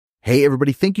Hey,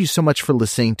 everybody. Thank you so much for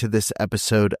listening to this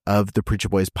episode of the Preacher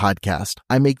Boys podcast.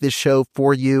 I make this show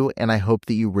for you, and I hope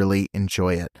that you really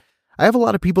enjoy it. I have a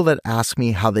lot of people that ask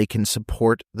me how they can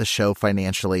support the show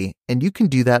financially, and you can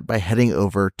do that by heading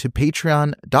over to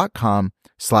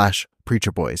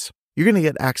patreon.com/preacherboys. You're going to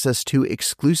get access to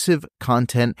exclusive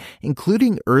content,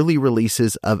 including early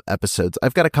releases of episodes.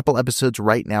 I've got a couple episodes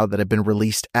right now that have been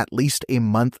released at least a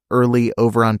month early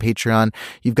over on Patreon.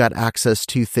 You've got access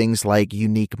to things like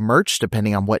unique merch,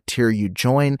 depending on what tier you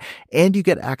join, and you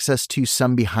get access to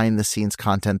some behind-the-scenes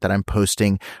content that I'm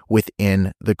posting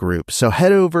within the group. So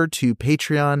head over to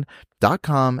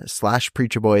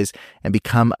patreon.com/preacherboys and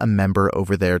become a member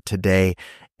over there today.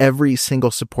 Every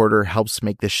single supporter helps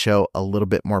make this show a little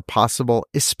bit more possible,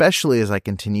 especially as I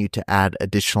continue to add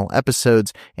additional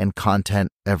episodes and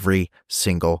content every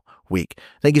single week.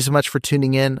 Thank you so much for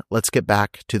tuning in. Let's get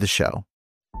back to the show.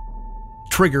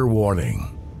 Trigger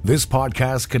warning. This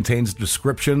podcast contains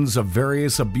descriptions of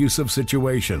various abusive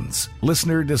situations.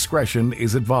 Listener discretion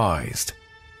is advised.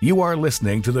 You are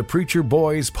listening to the Preacher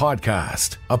Boys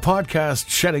podcast, a podcast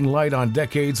shedding light on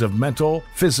decades of mental,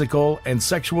 physical, and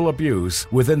sexual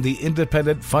abuse within the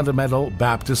independent fundamental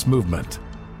Baptist movement.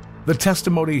 The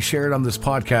testimonies shared on this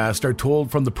podcast are told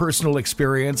from the personal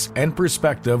experience and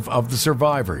perspective of the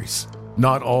survivors.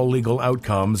 Not all legal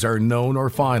outcomes are known or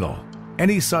final.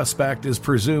 Any suspect is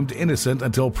presumed innocent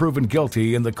until proven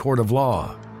guilty in the court of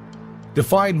law. To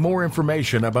find more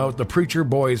information about the Preacher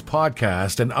Boys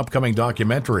podcast and upcoming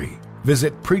documentary,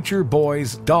 visit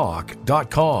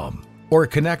preacherboysdoc.com or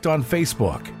connect on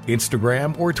Facebook,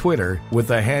 Instagram, or Twitter with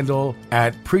the handle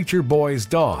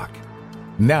 @preacherboysdoc.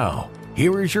 Now,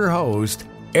 here is your host,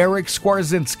 Eric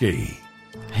Skwarczynski.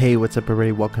 Hey, what's up,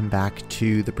 everybody? Welcome back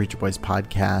to the Preacher Boys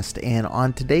podcast. And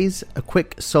on today's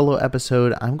quick solo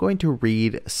episode, I'm going to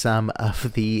read some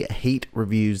of the hate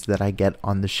reviews that I get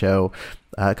on the show.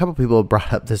 A couple people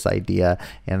brought up this idea,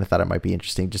 and I thought it might be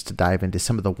interesting just to dive into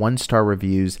some of the one-star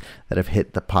reviews that have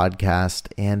hit the podcast.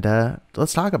 And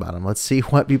let's talk about them. Let's see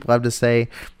what people have to say.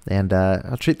 And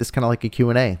I'll treat this kind of like a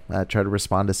Q&A. Try to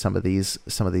respond to some of these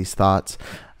thoughts.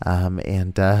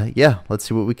 Yeah, let's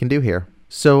see what we can do here.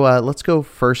 So let's go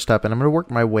first up, and I'm going to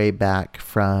work my way back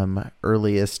from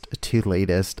earliest to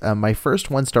latest. My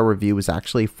first one-star review was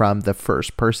actually from the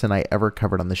first person I ever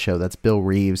covered on the show. That's Bill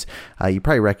Reeves. You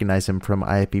probably recognize him from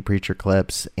IFB Preacher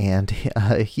Clips, and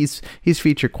he's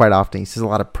featured quite often. He says a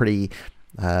lot of pretty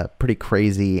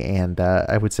crazy and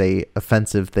I would say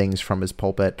offensive things from his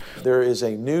pulpit. There is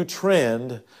a new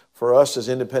trend for us as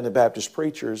independent Baptist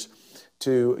preachers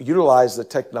to utilize the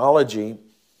technology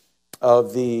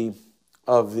of the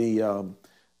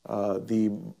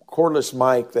cordless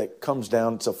mic that comes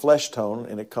down. It's a flesh tone,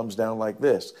 and it comes down like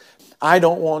this. I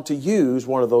don't want to use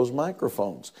one of those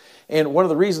microphones. And one of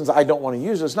the reasons I don't want to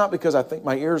use it is not because I think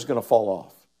my ear is going to fall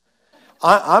off.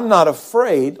 I'm not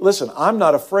afraid. Listen, I'm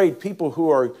not afraid people who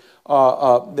are,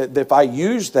 that if I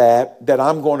use that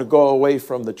I'm going to go away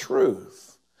from the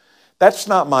truth. That's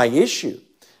not my issue.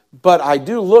 But I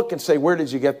do look and say, where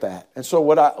did you get that? And so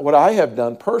what I have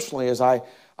done personally is I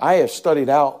have studied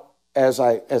out as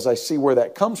I see where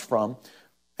that comes from.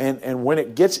 And when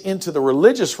it gets into the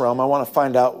religious realm, I want to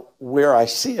find out where I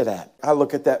see it at. I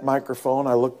look at that microphone,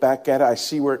 I look back at it, I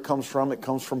see where it comes from. It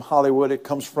comes from Hollywood, it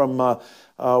comes from,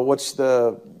 what's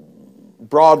the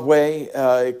Broadway,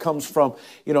 it comes from,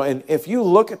 and if you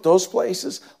look at those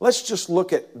places, let's just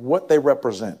look at what they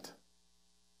represent.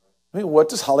 I mean, what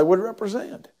does Hollywood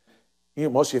represent?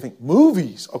 Most of you think,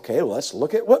 movies. Okay, let's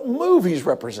look at what movies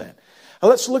represent. Now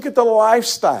let's look at the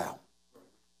lifestyle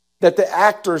that the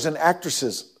actors and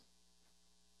actresses,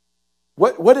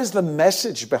 what is the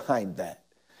message behind that?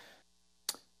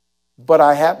 But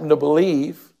I happen to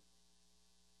believe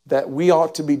that we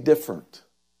ought to be different,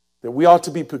 that we ought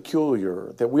to be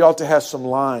peculiar, that we ought to have some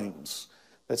lines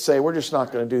that say, we're just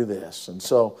not going to do this. And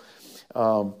so,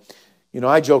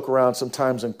 I joke around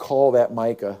sometimes and call that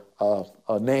mic a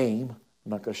name. I'm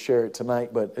not going to share it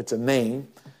tonight, but it's a name.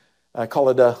 I call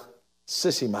it a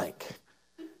sissy mic.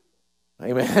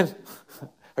 Amen.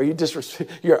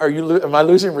 Am I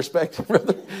losing respect,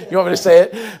 brother? You want me to say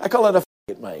it? I call it a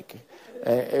mic.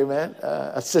 Amen.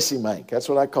 A sissy mic. That's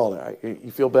what I call it. You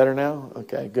feel better now?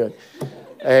 Okay, good.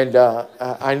 And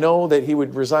I know that he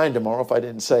would resign tomorrow if I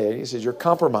didn't say it. He says, you're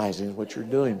compromising what you're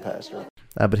doing, Pastor.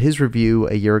 But his review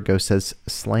a year ago says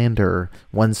slander,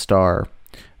 1 star.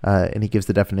 And he gives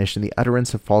the definition: the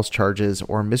utterance of false charges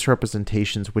or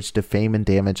misrepresentations which defame and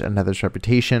damage another's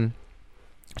reputation.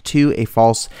 2, a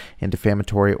false and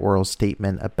defamatory oral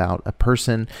statement about a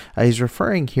person. He's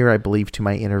referring here, I believe, to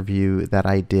my interview that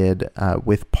I did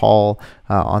with Paul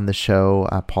on the show.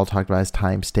 Paul talked about his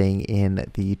time staying in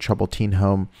the troubled teen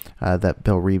home that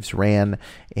Bill Reeves ran.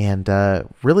 And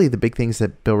really the big things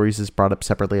that Bill Reeves has brought up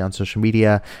separately on social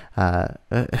media,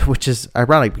 which is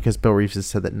ironic because Bill Reeves has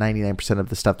said that 99% of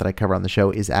the stuff that I cover on the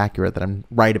show is accurate, that I'm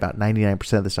right about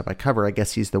 99% of the stuff I cover. I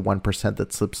guess he's the 1%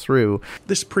 that slips through.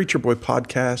 This Preacher Boy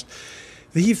podcast,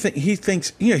 he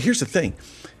thinks, here's the thing.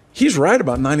 He's right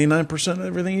about 99% of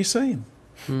everything he's saying.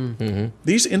 Mm-hmm.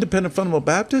 These independent fundamental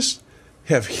Baptists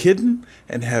have hidden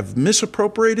and have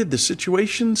misappropriated the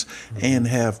situations and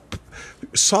have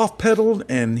soft-pedaled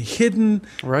and hidden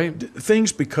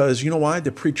things because, you know why?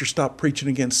 The preacher stopped preaching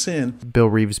against sin. Bill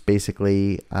Reeves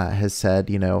basically has said,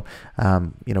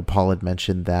 Paul had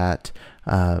mentioned that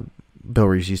Bill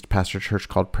Reeves used to pastor a church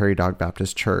called Prairie Dog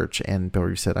Baptist Church, and Bill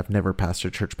Reeves said, I've never pastored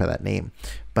a church by that name.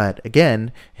 But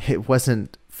again, it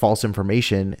wasn't false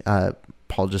information.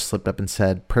 Paul just slipped up and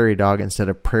said Prairie Dog instead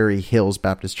of Prairie Hills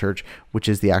Baptist Church, which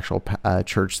is the actual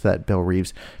church that Bill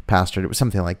Reeves pastored. It was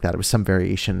something like that. It was some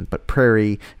variation, but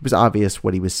Prairie, it was obvious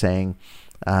what he was saying.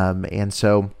 And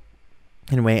so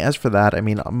anyway, as for that,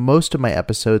 most of my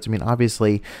episodes,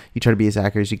 obviously you try to be as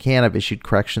accurate as you can. I've issued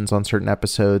corrections on certain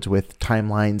episodes with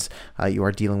timelines. You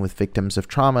are dealing with victims of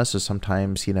trauma, so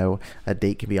sometimes, a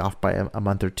date can be off by a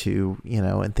month or two,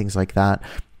 and things like that.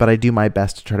 But I do my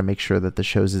best to try to make sure that the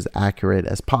show's as accurate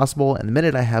as possible. And the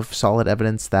minute I have solid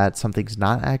evidence that something's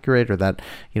not accurate or that,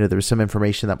 there was some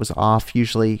information that was off,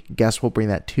 usually guests will bring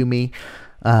that to me.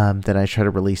 Then I try to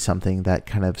release something that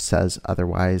kind of says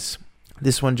otherwise.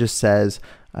 This one just says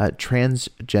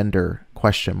transgender ?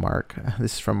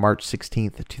 This is from March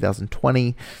 16th,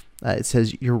 2020. It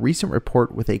says, your recent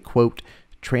report with a quote,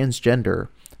 transgender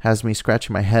has me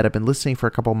scratching my head. I've been listening for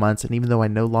a couple months, and even though I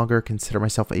no longer consider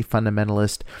myself a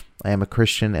fundamentalist, I am a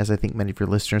Christian, as I think many of your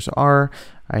listeners are.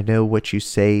 I know that you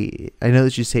say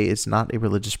it's not a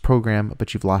religious program,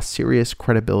 but you've lost serious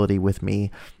credibility with me.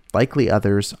 Likely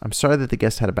others. I'm sorry that the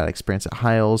guest had a bad experience at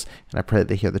Hyles, and I pray that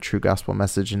they hear the true gospel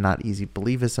message and not easy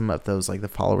believism of those like the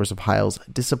followers of Hyles,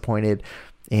 disappointed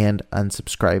and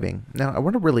unsubscribing. Now, I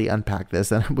want to really unpack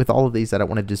this, and with all of these, I don't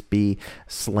want to just be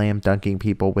slam dunking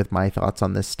people with my thoughts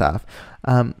on this stuff.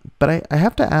 But I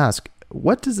have to ask,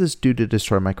 what does this do to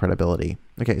destroy my credibility?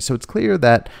 Okay, so it's clear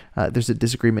that there's a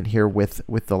disagreement here with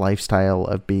the lifestyle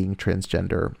of being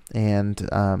transgender, and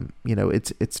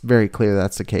it's very clear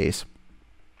that's the case.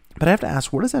 But I have to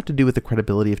ask, what does that have to do with the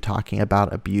credibility of talking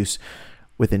about abuse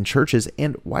within churches?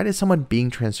 And why does someone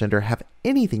being transgender have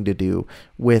anything to do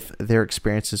with their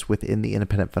experiences within the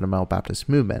independent fundamental Baptist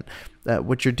movement?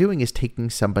 What you're doing is taking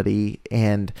somebody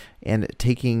and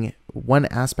taking one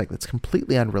aspect that's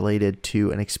completely unrelated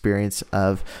to an experience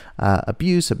of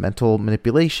abuse, of mental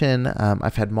manipulation.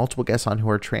 I've had multiple guests on who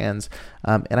are trans,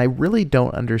 and I really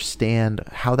don't understand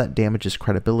how that damages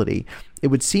credibility. It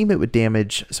would seem it would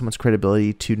damage someone's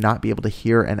credibility to not be able to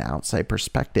hear an outside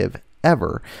perspective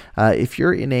ever. If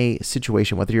you're in a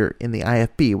situation, whether you're in the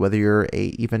IFB, whether you're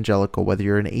a evangelical, whether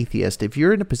you're an atheist, if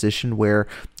you're in a position where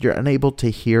you're unable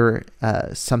to hear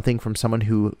something from someone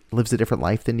who lives a different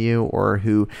life than you, or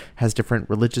who has different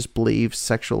religious beliefs,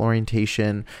 sexual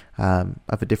orientation,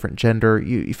 of a different gender,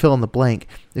 you fill in the blank.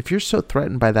 If you're so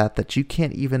threatened by that you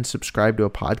can't even subscribe to a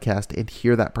podcast and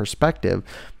hear that perspective,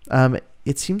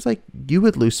 it seems like you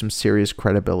would lose some serious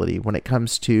credibility when it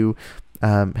comes to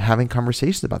having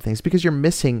conversations about things, because you're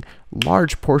missing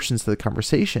large portions of the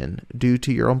conversation due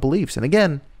to your own beliefs. And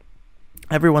again,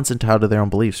 everyone's entitled to their own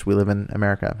beliefs. We live in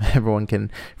America. Everyone can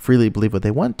freely believe what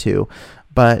they want to.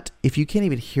 But if you can't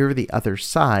even hear the other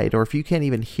side, or if you can't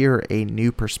even hear a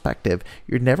new perspective,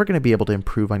 you're never going to be able to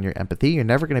improve on your empathy. You're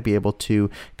never going to be able to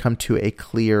come to a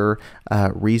clear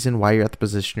reason why you're at the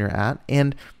position you're at.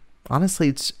 And honestly,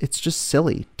 it's just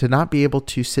silly to not be able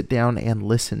to sit down and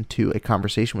listen to a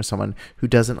conversation with someone who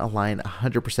doesn't align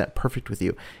 100% perfect with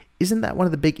you. Isn't that one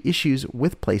of the big issues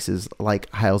with places like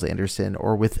Hyles-Anderson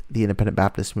or with the independent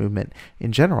Baptist movement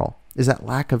in general? Is that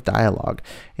lack of dialogue.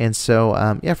 And so,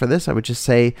 for this, I would just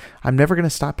say I'm never going to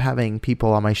stop having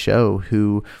people on my show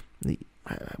who,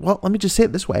 well, let me just say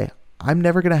it this way. I'm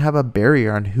never going to have a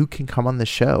barrier on who can come on the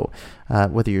show,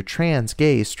 whether you're trans,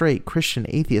 gay, straight, Christian,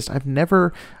 atheist. I've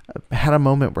never had a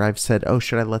moment where I've said, oh,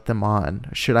 should I let them on?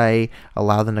 Should I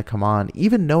allow them to come on?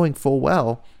 Even knowing full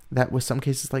well that with some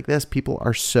cases like this, people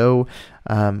are so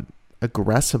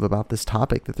aggressive about this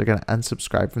topic that they're going to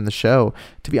unsubscribe from the show.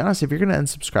 To be honest, if you're going to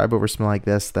unsubscribe over something like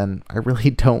this, then I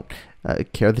really don't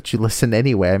care that you listen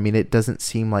anyway. I mean, it doesn't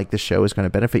seem like the show is going to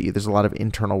benefit you. There's a lot of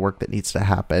internal work that needs to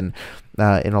happen,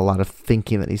 and a lot of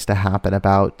thinking that needs to happen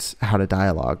about how to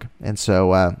dialogue. And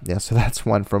so, so that's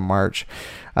one from March.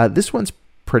 This one's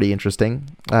pretty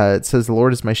interesting. It says, the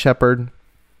Lord is my shepherd.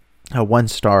 1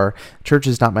 star. Church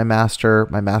is not my master.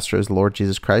 My master is the Lord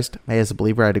Jesus Christ. As a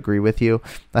believer, I'd agree with you.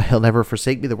 He'll never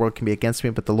forsake me. The world can be against me,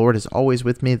 but the Lord is always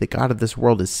with me. The God of this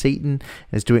world is Satan and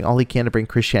is doing all he can to bring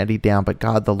Christianity down. But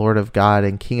God, the Lord of God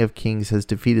and King of Kings, has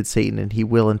defeated Satan, and he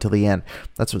will until the end.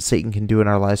 That's what Satan can do in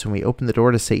our lives when we open the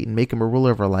door to Satan, make him a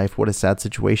ruler of our life. What a sad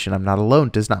situation. I'm not alone.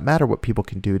 It does not matter what people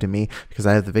can do to me because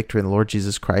I have the victory in the Lord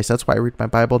Jesus Christ. That's why I read my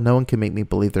Bible. No one can make me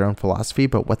believe their own philosophy,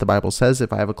 but what the Bible says.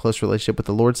 If I have a close relationship with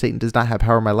the Lord, Satan does not have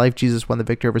power in my life. Jesus won the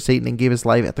victory over Satan and gave his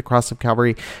life at the cross of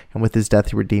Calvary, and with his death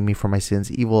he redeemed me from my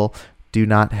sins. Evil do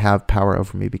not have power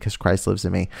over me because Christ lives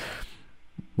in me.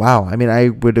 Wow. I mean, I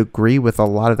would agree with a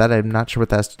lot of that. I'm not sure what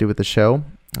that has to do with the show.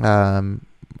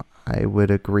 I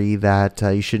would agree that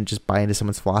you shouldn't just buy into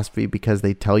someone's philosophy because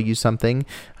they tell you something.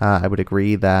 I would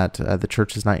agree that the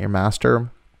church is not your master.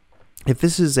 If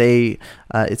this is it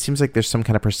seems like there's some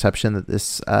kind of perception that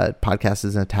this podcast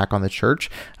is an attack on the church.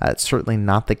 It's certainly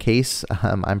not the case.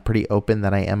 I'm pretty open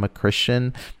that I am a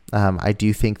Christian. I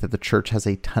do think that the church has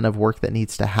a ton of work that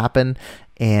needs to happen.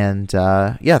 And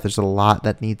there's a lot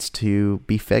that needs to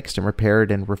be fixed and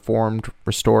repaired and reformed,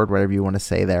 restored, whatever you want to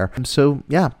say there. So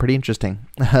yeah, pretty interesting.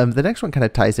 The next one kind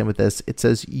of ties in with this. It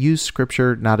says, use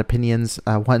scripture, not opinions.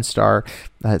 1 star.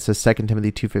 It says 2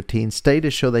 Timothy 2:15, study to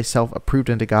show thyself approved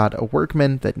unto God, a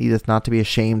workman that needeth not to be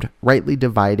ashamed, rightly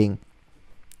dividing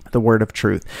the word of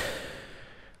truth.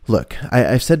 Look,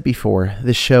 I've said before,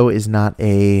 this show is not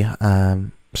a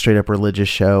straight up religious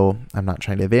show. I'm not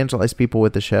trying to evangelize people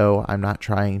with the show. I'm not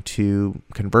trying to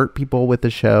convert people with the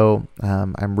show.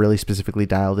 I'm really specifically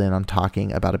dialed in on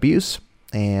talking about abuse,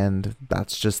 and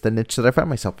that's just the niche that I find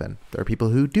myself in. There are people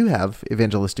who do have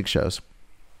evangelistic shows,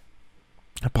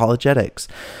 apologetics,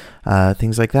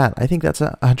 things like that. I think that's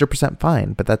 100%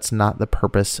 fine, but that's not the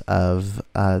purpose of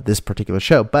this particular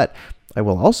show. But I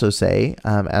will also say,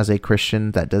 as a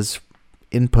Christian that does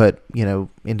input,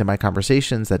 into my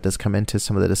conversations, that does come into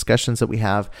some of the discussions that we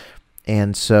have.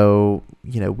 And so,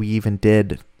 we even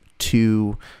did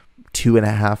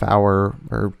 2.5 hour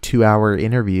or 2 hour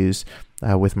interviews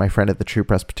with my friend at the True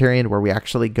Presbyterian, where we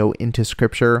actually go into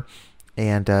scripture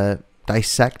and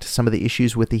dissect some of the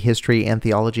issues with the history and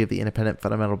theology of the independent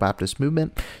fundamental Baptist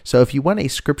movement. So if you want a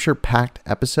scripture-packed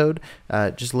episode,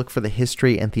 just look for the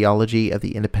history and theology of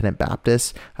the independent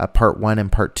Baptists, part 1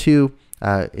 and part 2.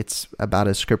 It's about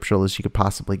as scriptural as you could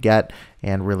possibly get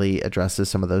and really addresses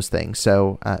some of those things.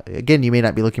 So again, you may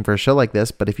not be looking for a show like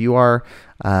this, but if you are,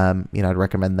 I'd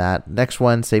recommend that. Next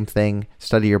one, same thing,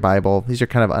 study your Bible. These are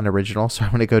kind of unoriginal, so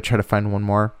I'm going to go try to find one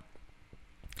more.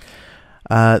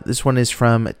 This one is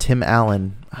from Tim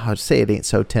Allen. I'll say it ain't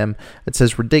so, Tim. It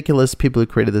says, ridiculous. People who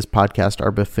created this podcast are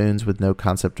buffoons with no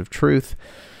concept of truth.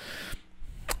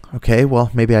 Okay, well,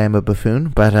 maybe I am a buffoon,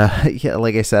 but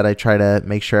like I said, I try to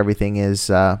make sure everything is,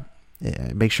 has,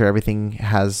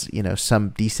 some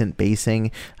decent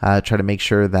basing. Try to make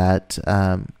sure that,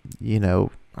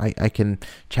 I can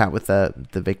chat with the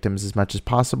victims as much as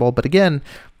possible. But again,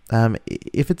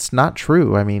 if it's not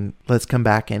true, let's come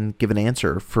back and give an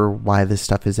answer for why this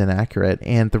stuff is inaccurate.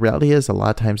 And the reality is, a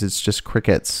lot of times it's just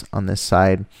crickets on this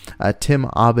side. Tim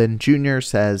Aubin Jr.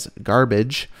 says,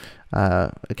 garbage.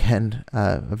 Again,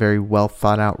 a very well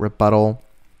thought out rebuttal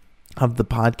of the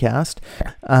podcast.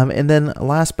 And then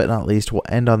last but not least, we'll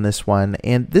end on this one.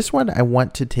 And this one I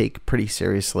want to take pretty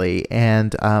seriously,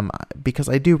 and because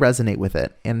I do resonate with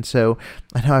it. And so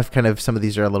I know some of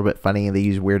these are a little bit funny, and they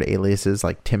use weird aliases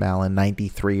like Tim Allen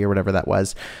 93 or whatever that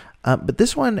was. But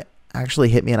this one actually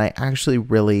hit me, and I actually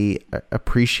really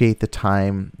appreciate the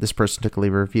time this person took to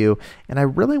leave a review. And I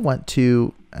really want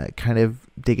to kind of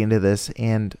dig into this,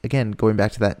 and again, going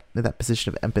back to that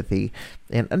position of empathy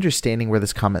and understanding where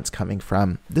this comment's coming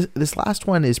from. This last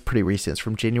one is pretty recent. It's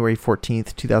from January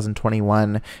 14th,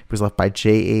 2021. It was left by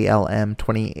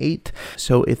JALM28.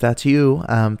 So if that's you,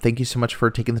 thank you so much for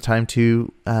taking the time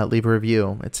to leave a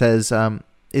review. It says,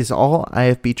 is all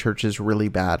IFB churches really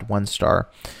bad? 1 star.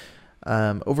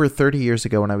 Over 30 years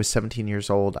ago, when I was 17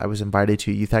 years old, I was invited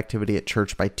to a youth activity at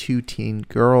church by 2 teen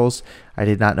girls. I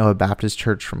did not know a Baptist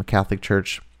church from a Catholic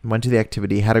church. Went to the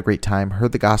activity, had a great time,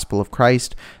 heard the gospel of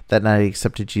Christ. That night, I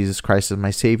accepted Jesus Christ as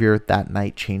my Savior. That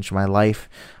night changed my life.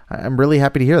 I'm really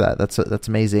happy to hear that. That's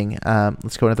amazing.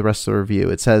 Let's go into the rest of the review.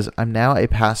 It says, I'm now a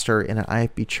pastor in an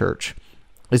IFB church.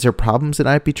 Is there problems in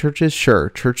IFB churches? Sure.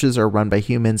 Churches are run by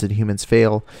humans and humans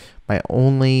fail. My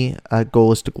only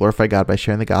goal is to glorify God by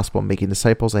sharing the gospel and making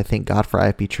disciples. I thank God for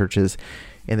IFB churches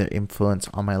and their influence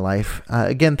on my life.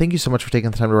 Again, thank you so much for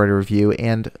taking the time to write a review.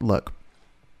 And look,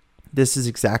 this is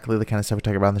exactly the kind of stuff we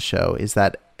talk about on the show, is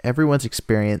that everyone's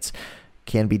experience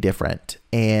can be different.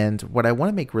 And what I want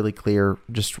to make really clear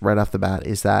just right off the bat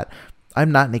is that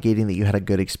I'm not negating that you had a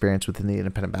good experience within the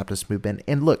Independent Baptist movement.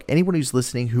 And look, anyone who's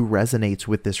listening who resonates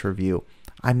with this review,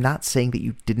 I'm not saying that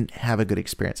you didn't have a good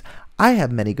experience. I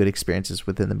have many good experiences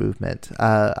within the movement.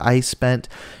 I spent,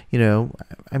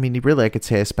 really I could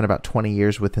say I spent about 20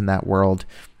 years within that world.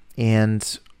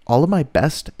 And all of my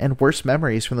best and worst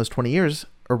memories from those 20 years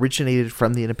originated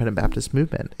from the Independent Baptist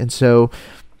movement. And so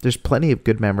there's plenty of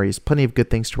good memories, plenty of good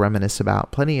things to reminisce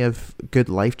about, plenty of good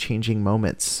life-changing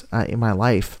moments in my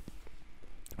life.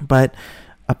 But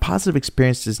a positive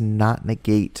experience does not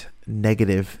negate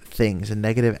negative things and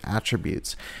negative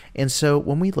attributes. And so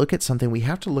when we look at something, we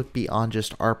have to look beyond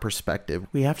just our perspective.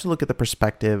 We have to look at the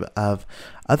perspective of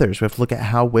others. We have to look at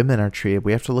how women are treated.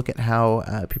 We have to look at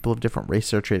how people of different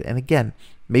races are treated. And again,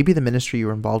 maybe the ministry you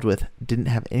were involved with didn't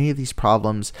have any of these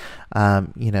problems,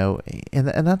 and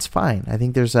that's fine. I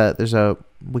think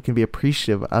we can be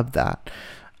appreciative of that.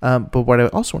 But what I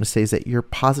also want to say is that your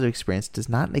positive experience does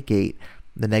not negate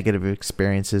the negative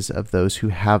experiences of those who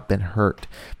have been hurt.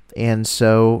 And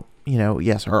so,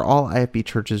 yes, are all IFB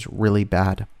churches really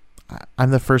bad?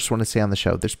 I'm the first one to say on the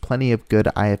show, there's plenty of good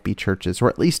IFB churches, or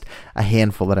at least a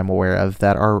handful that I'm aware of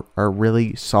that are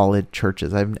really solid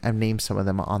churches. I've named some of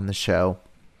them on the show.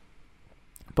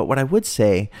 But what I would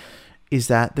say is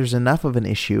that there's enough of an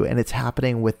issue, and it's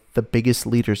happening with the biggest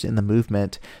leaders in the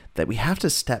movement, that we have to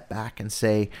step back and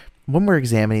say, when we're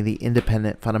examining the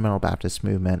independent fundamental Baptist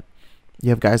movement, you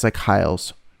have guys like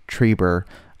Hiles, Trieber,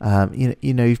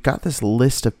 you've got this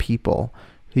list of people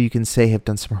who you can say have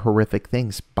done some horrific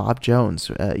things. Bob Jones,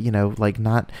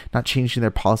 not changing their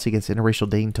policy against interracial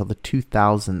dating until the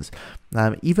 2000s.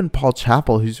 Even Paul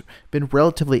Chappell, who's been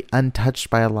relatively untouched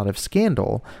by a lot of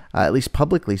scandal, at least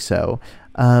publicly so.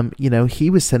 He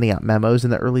was sending out memos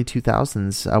in the early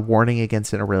 2000s warning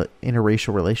against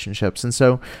interracial relationships. And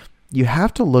so you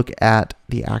have to look at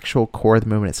the actual core of the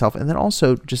movement itself. And then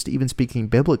also, just even speaking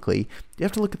biblically, you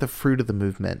have to look at the fruit of the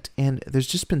movement. And there's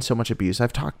just been so much abuse.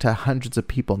 I've talked to hundreds of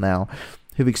people now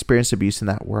who've experienced abuse in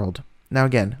that world. Now,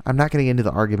 again, I'm not going to get into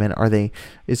the argument,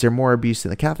 is there more abuse in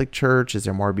the Catholic Church? Is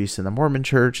there more abuse in the Mormon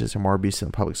Church? Is there more abuse in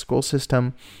the public school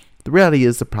system? The reality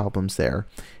is the problem's there.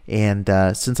 And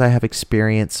since I have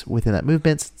experience within that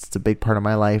movement, it's a big part of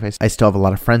my life. I still have a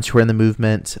lot of friends who are in the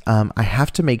movement. I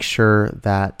have to make sure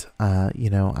that,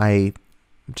 I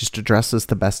just address this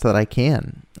the best that I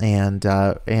can. And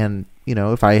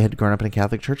if I had grown up in a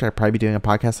Catholic church, I'd probably be doing a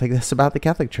podcast like this about the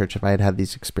Catholic Church if I had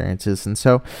these experiences. And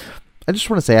so I just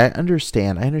want to say, I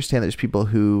understand there's people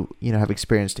who, have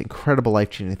experienced incredible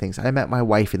life-changing things. I met my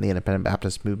wife in the Independent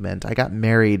Baptist movement. I got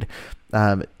married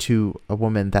to a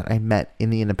woman that I met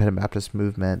in the Independent Baptist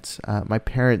movement. My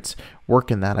parents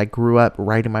work in that. I grew up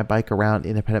riding my bike around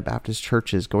Independent Baptist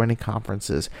churches, going to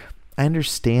conferences. I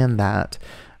understand that,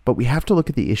 but we have to look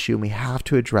at the issue and we have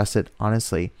to address it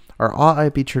honestly. Are all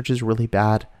IFB churches really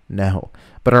bad? No.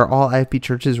 But are all IFB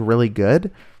churches really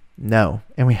good? No.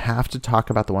 And we have to talk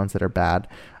about the ones that are bad.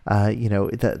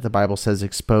 The Bible says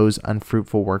expose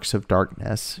unfruitful works of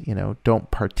darkness.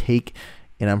 Don't partake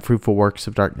in unfruitful works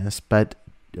of darkness, but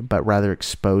rather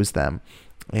expose them.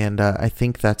 And I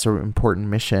think that's an important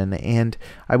mission. And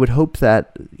I would hope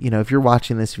that, if you're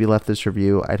watching this, if you left this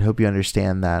review, I'd hope you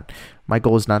understand that my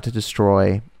goal is not to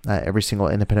destroy every single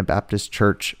Independent Baptist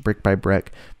church brick by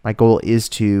brick. My goal is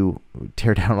to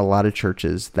tear down a lot of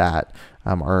churches that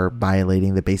are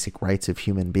violating the basic rights of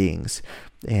human beings.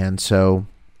 And so,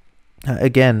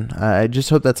 again, I just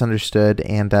hope that's understood,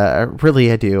 and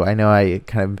really I do. I know I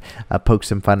kind of poked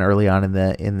some fun early on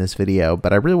in this video,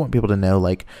 but I really want people to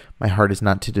know, my heart is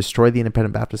not to destroy the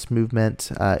Independent Baptist movement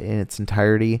in its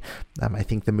entirety. I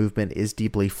think the movement is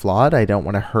deeply flawed. I don't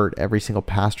want to hurt every single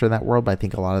pastor in that world, but I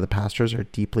think a lot of the pastors are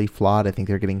deeply flawed. I think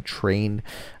they're getting trained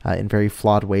in very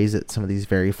flawed ways at some of these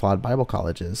very flawed Bible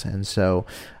colleges, and so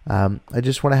I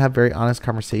just want to have very honest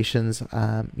conversations.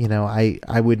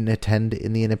 I wouldn't attend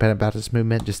in the Independent Baptist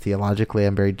movement. Just theologically,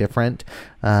 I'm very different.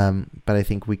 But I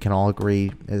think we can all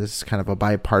agree it's kind of a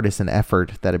bipartisan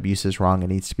effort that abuse is wrong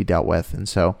and needs to be dealt with. And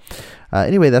so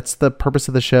anyway, that's the purpose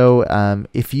of the show.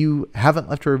 If you haven't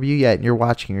left a review yet and you're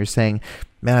watching, you're saying,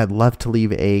 man, I'd love to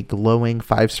leave a glowing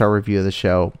 5-star review of the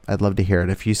show. I'd love to hear it.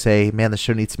 If you say, man, the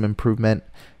show needs some improvement,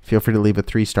 feel free to leave a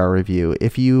 3-star review.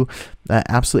 If you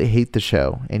absolutely hate the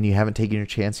show and you haven't taken your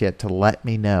chance yet to let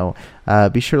me know,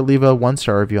 be sure to leave a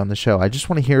 1-star review on the show. I just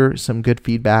want to hear some good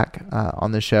feedback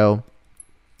on the show.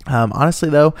 Honestly,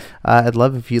 though, I'd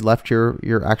love if you left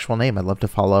your actual name. I'd love to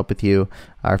follow up with you.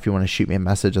 or if you want to shoot me a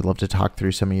message, I'd love to talk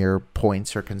through some of your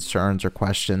points or concerns or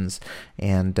questions,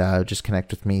 and just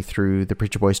connect with me through the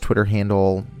Preacher Boys Twitter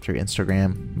handle, through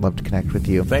Instagram. Love to connect with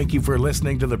you. Thank you for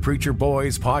listening to the Preacher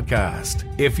Boys podcast.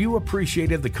 If you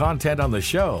appreciated the content on the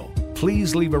show,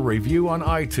 please leave a review on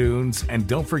iTunes, and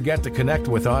don't forget to connect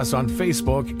with us on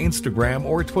Facebook, Instagram,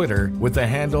 or Twitter with the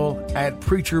handle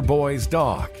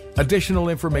 @PreacherBoysDoc. Additional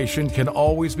information can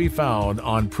always be found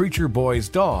on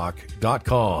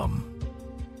PreacherBoysDoc.com.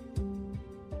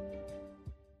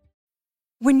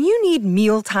 When you need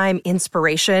mealtime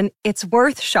inspiration, it's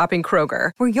worth shopping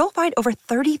Kroger, where you'll find over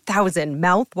 30,000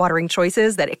 mouth-watering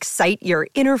choices that excite your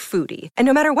inner foodie. And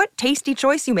no matter what tasty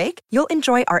choice you make, you'll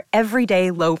enjoy our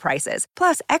everyday low prices,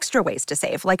 plus extra ways to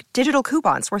save, like digital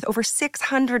coupons worth over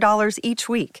 $600 each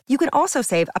week. You can also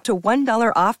save up to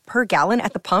 $1 off per gallon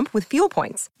at the pump with fuel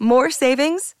points. More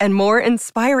savings and more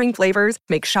inspiring flavors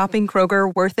make shopping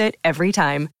Kroger worth it every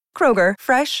time. Kroger,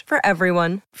 fresh for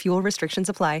everyone. Fuel restrictions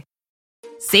apply.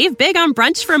 Save big on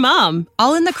brunch for mom,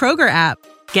 all in the Kroger app.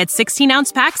 Get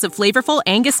 16-ounce packs of flavorful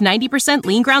Angus 90%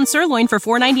 lean ground sirloin for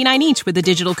 $4.99 each with a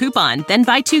digital coupon. Then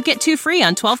buy 2, get 2 free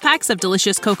on 12 packs of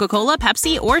delicious Coca-Cola,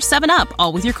 Pepsi, or 7-Up,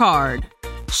 all with your card.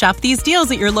 Shop these deals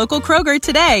at your local Kroger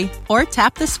today, or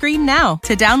tap the screen now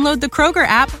to download the Kroger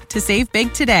app to save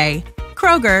big today.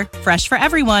 Kroger, fresh for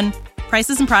everyone.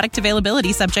 Prices and product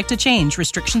availability subject to change.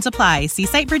 Restrictions apply. See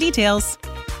site for details.